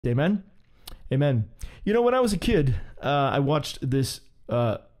Amen? Amen. You know, when I was a kid, I watched this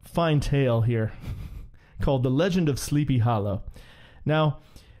fine tale here called The Legend of Sleepy Hollow. Now,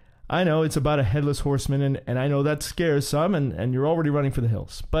 I know it's about a headless horseman, and I know that scares some, and you're already running for the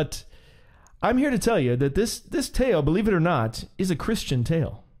hills. But I'm here to tell you that this tale, believe it or not, is a Christian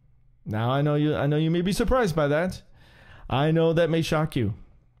tale. Now, I know you may be surprised by that. I know that may shock you,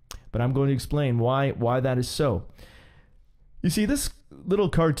 but I'm going to explain why that is so. You see, this little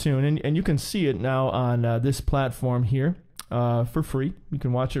cartoon, and you can see it now on this platform here for free. You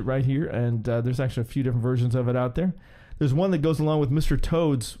can watch it right here, and there's actually a few different versions of it out there. There's one that goes along with Mr.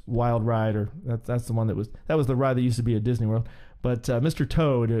 Toad's Wild Ride, or that's the one that was the ride that used to be at Disney World. But Mr.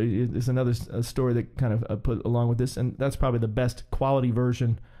 Toad is another story that kind of put along with this, and that's probably the best quality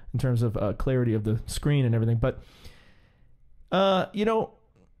version in terms of clarity of the screen and everything. But you know,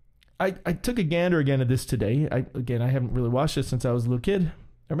 I took a gander again at this today. I haven't really watched it since I was a little kid,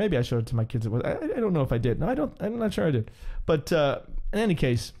 or maybe I showed it to my kids. I don't know if I did. No, I'm not sure I did. But in any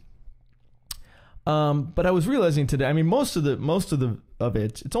case, but I was realizing today. I mean, most of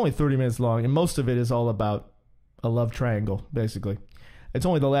it. It's only 30 minutes long, and most of it is all about a love triangle. Basically, it's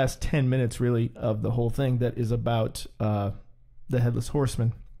only the last 10 minutes really of the whole thing that is about the Headless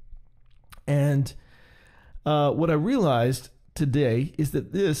Horseman. And what I realized today is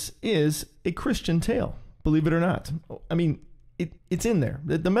that this is a Christian tale, believe it or not. I mean, it's in there.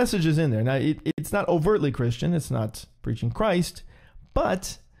 The message is in there. Now, it's not overtly Christian. It's not preaching Christ,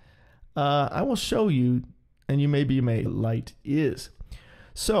 but I will show you, and you may light is.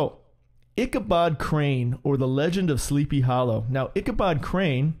 So, Ichabod Crane, or the Legend of Sleepy Hollow. Now, Ichabod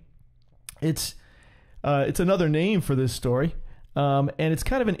Crane, it's another name for this story, and it's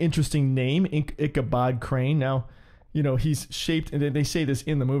kind of an interesting name, Ichabod Crane. Now, you know, he's shaped, and they say this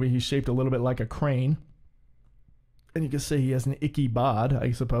in the movie, he's shaped a little bit like a crane. And you could say he has an icky bod,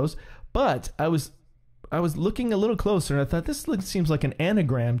 I suppose. But I was looking a little closer, and I thought, this seems like an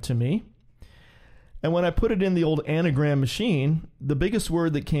anagram to me. And when I put it in the old anagram machine, the biggest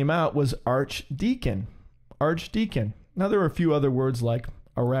word that came out was archdeacon. Archdeacon. Now, there were a few other words like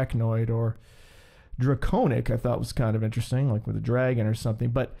arachnoid or draconic, I thought was kind of interesting, like with a dragon or something.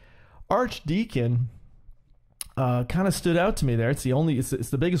 But archdeacon kind of stood out to me there. It's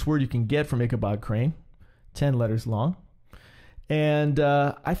the biggest word you can get from Ichabod Crane, 10 letters long. And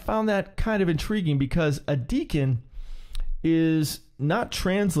I found that kind of intriguing because a deacon is not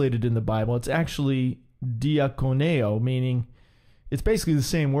translated in the Bible. It's actually diakoneo, meaning it's basically the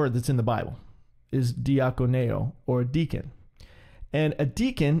same word that's in the Bible, is diakoneo, or deacon. And a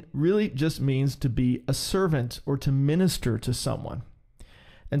deacon really just means to be a servant or to minister to someone.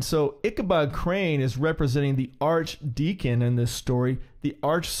 And so Ichabod Crane is representing the archdeacon in this story, the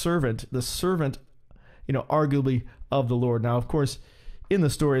archservant, the servant, you know, arguably of the Lord. Now, of course, in the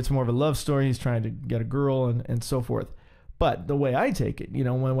story, it's more of a love story. He's trying to get a girl and so forth. But the way I take it, you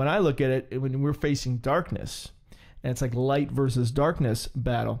know, when I look at it, when we're facing darkness, and it's like light versus darkness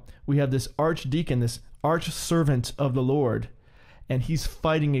battle, we have this archdeacon, this archservant of the Lord, and he's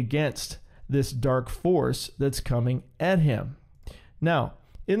fighting against this dark force that's coming at him. Now,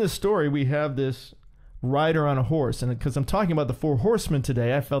 in the story, we have this rider on a horse, and because I'm talking about the four horsemen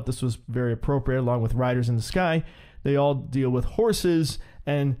today, I felt this was very appropriate, along with riders in the sky. They all deal with horses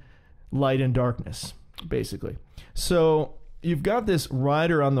and light and darkness, basically. So you've got this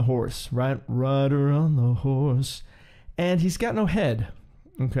rider on the horse, right? Rider on the horse, and he's got no head.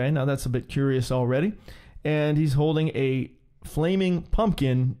 Okay, now that's a bit curious already. And he's holding a flaming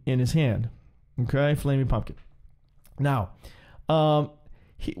pumpkin in his hand. Okay, flaming pumpkin. Now,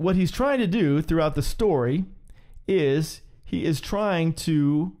 what he's trying to do throughout the story is he is trying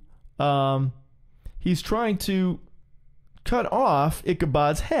to cut off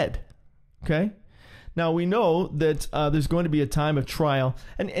Ichabod's head. Okay? Now, we know that there's going to be a time of trial.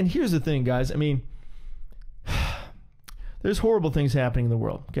 And here's the thing, guys. I mean, there's horrible things happening in the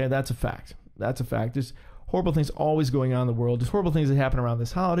world. Okay? That's a fact. That's a fact. There's horrible things always going on in the world. There's horrible things that happen around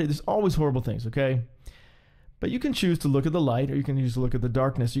this holiday. There's always horrible things, okay? But you can choose to look at the light, or you can choose to look at the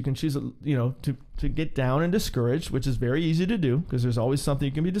darkness. You can choose, you know, to get down and discouraged, which is very easy to do because there's always something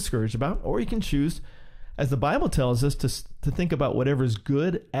you can be discouraged about. Or you can choose, as the Bible tells us, to think about whatever is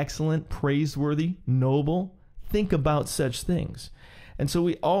good, excellent, praiseworthy, noble. Think about such things. And so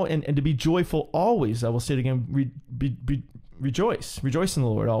we all, and to be joyful always. I will say it again, rejoice. Rejoice in the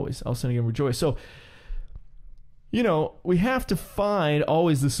Lord always. I'll say it again, rejoice. So, you know, we have to find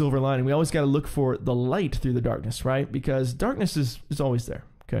always the silver lining. We always got to look for the light through the darkness, right? Because darkness is always there,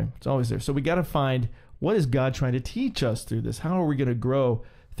 okay? It's always there. So we got to find, what is God trying to teach us through this? How are we going to grow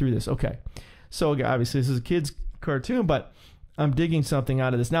through this? Okay. So obviously this is a kid's cartoon, but I'm digging something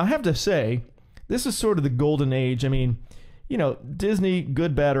out of this. Now, I have to say, this is sort of the golden age. I mean, Disney,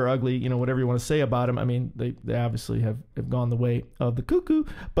 good, bad, or ugly, whatever you want to say about them. I mean, they obviously have gone the way of the cuckoo.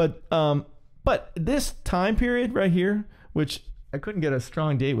 But this time period right here, which I couldn't get a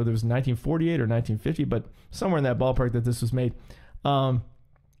strong date whether it was 1948 or 1950, but somewhere in that ballpark that this was made.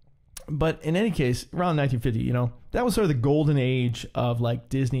 But in any case, around 1950, that was sort of the golden age of like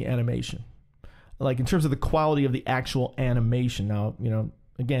Disney animation. Like in terms of the quality of the actual animation. Now,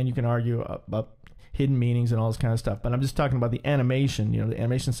 again, you can argue about hidden meanings and all this kind of stuff, but I'm just talking about the animation. The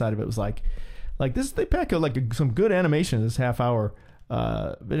animation side of it was like this. They pack out some good animation in this half-hour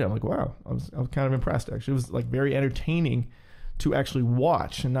video. I'm like, wow, I was kind of impressed actually. It was like very entertaining to actually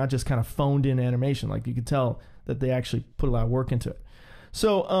watch and not just kind of phoned in animation. Like you could tell that they actually put a lot of work into it.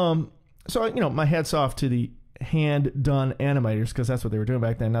 So my hat's off to the hand-done animators, because that's what they were doing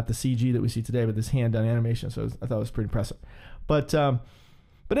back then, not the CG that we see today, but this hand-done animation. So I thought it was pretty impressive. But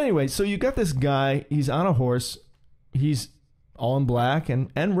anyway, so you got this guy. He's on a horse. He's all in black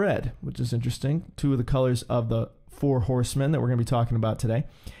and red, which is interesting. Two of the colors of the four horsemen that we're going to be talking about today.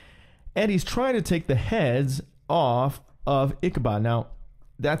 And he's trying to take the heads off of Ichabod. Now,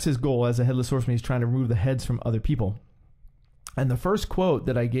 that's his goal as a headless horseman. He's trying to remove the heads from other people. And the first quote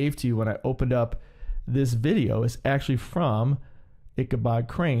that I gave to you when I opened up this video is actually from Ichabod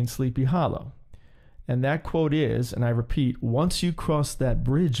Crane's Sleepy Hollow. And that quote is, and I repeat, "Once you cross that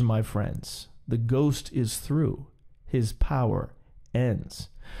bridge, my friends, the ghost is through. His power ends."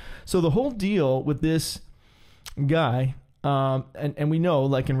 So the whole deal with this guy, and we know,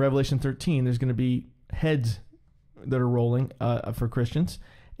 like in Revelation 13, there's going to be heads that are rolling for Christians.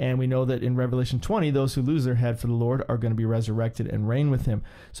 And we know that in Revelation 20, those who lose their head for the Lord are going to be resurrected and reign with him.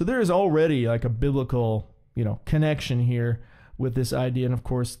 So there is already like a biblical, connection here with this idea. And of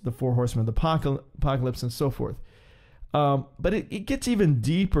course, the four horsemen of the apocalypse and so forth. But it gets even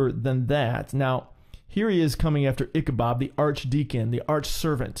deeper than that. Now, here he is coming after Ichabod, the archdeacon, the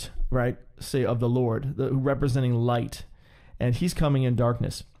archservant, right, say, of the Lord, representing light. And he's coming in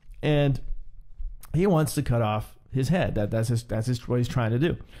darkness. And he wants to cut off his head. That's what he's trying to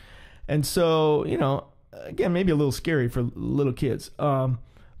do. And so, again, maybe a little scary for little kids.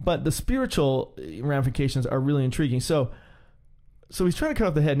 But the spiritual ramifications are really intriguing. So he's trying to cut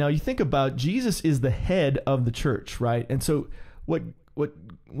off the head. Now you think about Jesus is the head of the church, right? And so what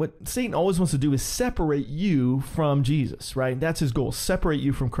Satan always wants to do is separate you from Jesus, right? That's his goal, separate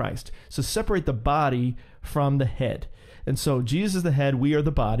you from Christ. So separate the body from the head. And so Jesus is the head, we are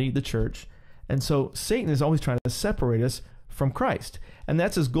the body, the church. And so Satan is always trying to separate us from Christ. And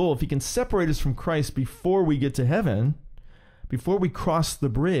that's his goal. If he can separate us from Christ before we get to heaven, before we cross the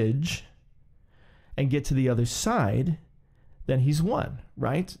bridge and get to the other side, then he's won,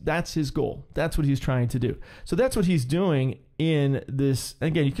 right? That's his goal. That's what he's trying to do. So that's what he's doing in this.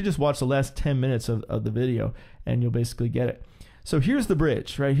 Again, you can just watch the last 10 minutes of the video and you'll basically get it. So here's the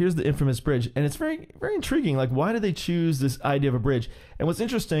bridge, right? Here's the infamous bridge. And it's very, very intriguing. Like, why did they choose this idea of a bridge? And what's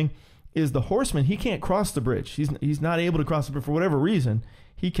interesting is the horseman, he can't cross the bridge. He's not able to cross the bridge for whatever reason.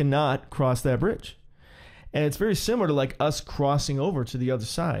 He cannot cross that bridge. And it's very similar to like us crossing over to the other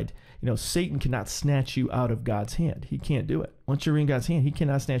side. Satan cannot snatch you out of God's hand. He can't do it. Once you're in God's hand, he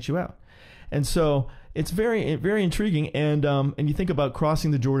cannot snatch you out. And so it's very, very intriguing. And you think about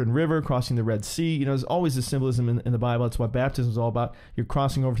crossing the Jordan River, crossing the Red Sea. There's always a symbolism in the Bible. That's what baptism is all about. You're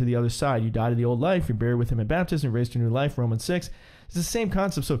crossing over to the other side. You die to the old life. You're buried with him in baptism. You're raised to new life. Romans 6. It's the same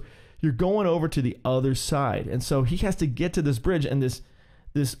concept. So you're going over to the other side. And so he has to get to this bridge. And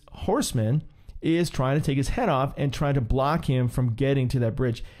this horseman is trying to take his head off and trying to block him from getting to that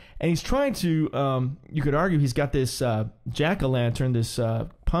bridge. And he's trying to, you could argue he's got this jack-o'-lantern, this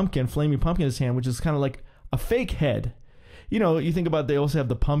flaming pumpkin in his hand, which is kind of like a fake head. You think about, they also have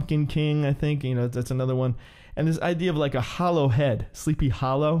the Pumpkin King, I think, that's another one. And this idea of like a hollow head, Sleepy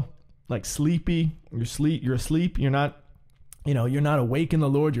Hollow, like sleepy, you're asleep, you're not awake in the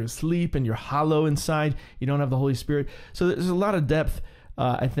Lord, you're asleep and you're hollow inside, you don't have the Holy Spirit. So there's a lot of depth,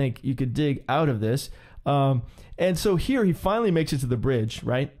 I think, you could dig out of this. And so here he finally makes it to the bridge,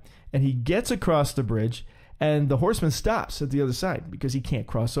 right? And he gets across the bridge, and the horseman stops at the other side because he can't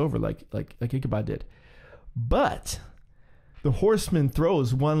cross over like Ichabod did. But the horseman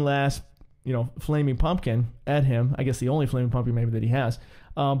throws one last, flaming pumpkin at him. I guess the only flaming pumpkin maybe that he has.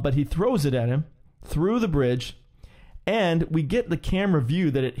 But he throws it at him through the bridge, and we get the camera view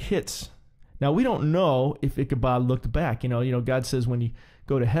that it hits. Now, we don't know if Ichabod looked back. God says when you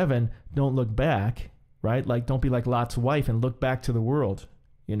go to heaven, don't look back, right? Like, don't be like Lot's wife and look back to the world.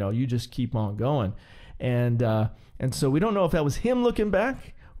 You just keep on going. And so we don't know if that was him looking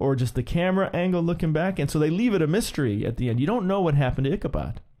back or just the camera angle looking back. And so they leave it a mystery at the end. You don't know what happened to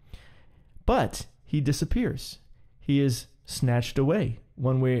Ichabod. But he disappears. He is snatched away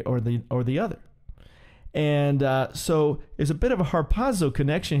one way or the other. And so there's a bit of a harpazo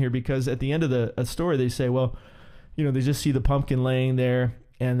connection here, because at the end of the story they say, well, they just see the pumpkin laying there,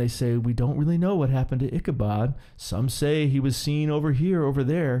 and they say, we don't really know what happened to Ichabod. Some say he was seen over here, over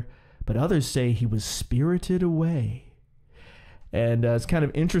there, but others say he was spirited away. And it's kind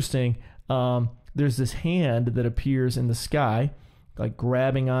of interesting. There's this hand that appears in the sky, like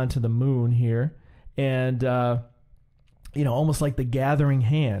grabbing onto the moon here, and almost like the gathering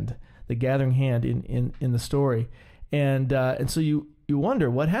hand in the story, and so you wonder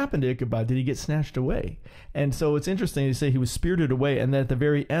what happened to Ichabod. Did he get snatched away? And so it's interesting to say he was spirited away, and then at the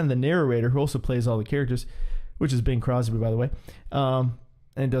very end, the narrator, who also plays all the characters, which is Bing Crosby, by the way,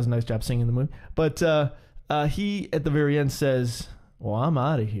 and does a nice job singing in the movie, but he at the very end says, well, I'm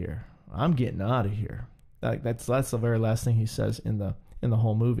out of here. I'm getting out of here. Like that's the very last thing he says in the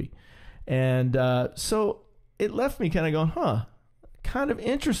whole movie. And so it left me kind of going, kind of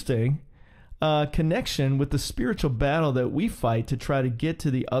interesting connection with the spiritual battle that we fight to try to get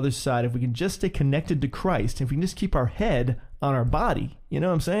to the other side. If we can just stay connected to Christ, if we can just keep our head on our body, you know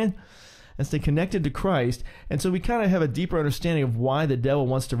what I'm saying? And stay connected to Christ. And so we kind of have a deeper understanding of why the devil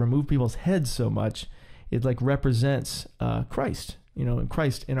wants to remove people's heads so much. It like represents Christ, and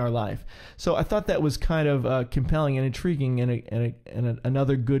Christ in our life. So I thought that was kind of compelling and intriguing, and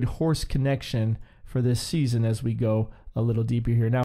another good horse connection for this season as we go a little deeper here. Now,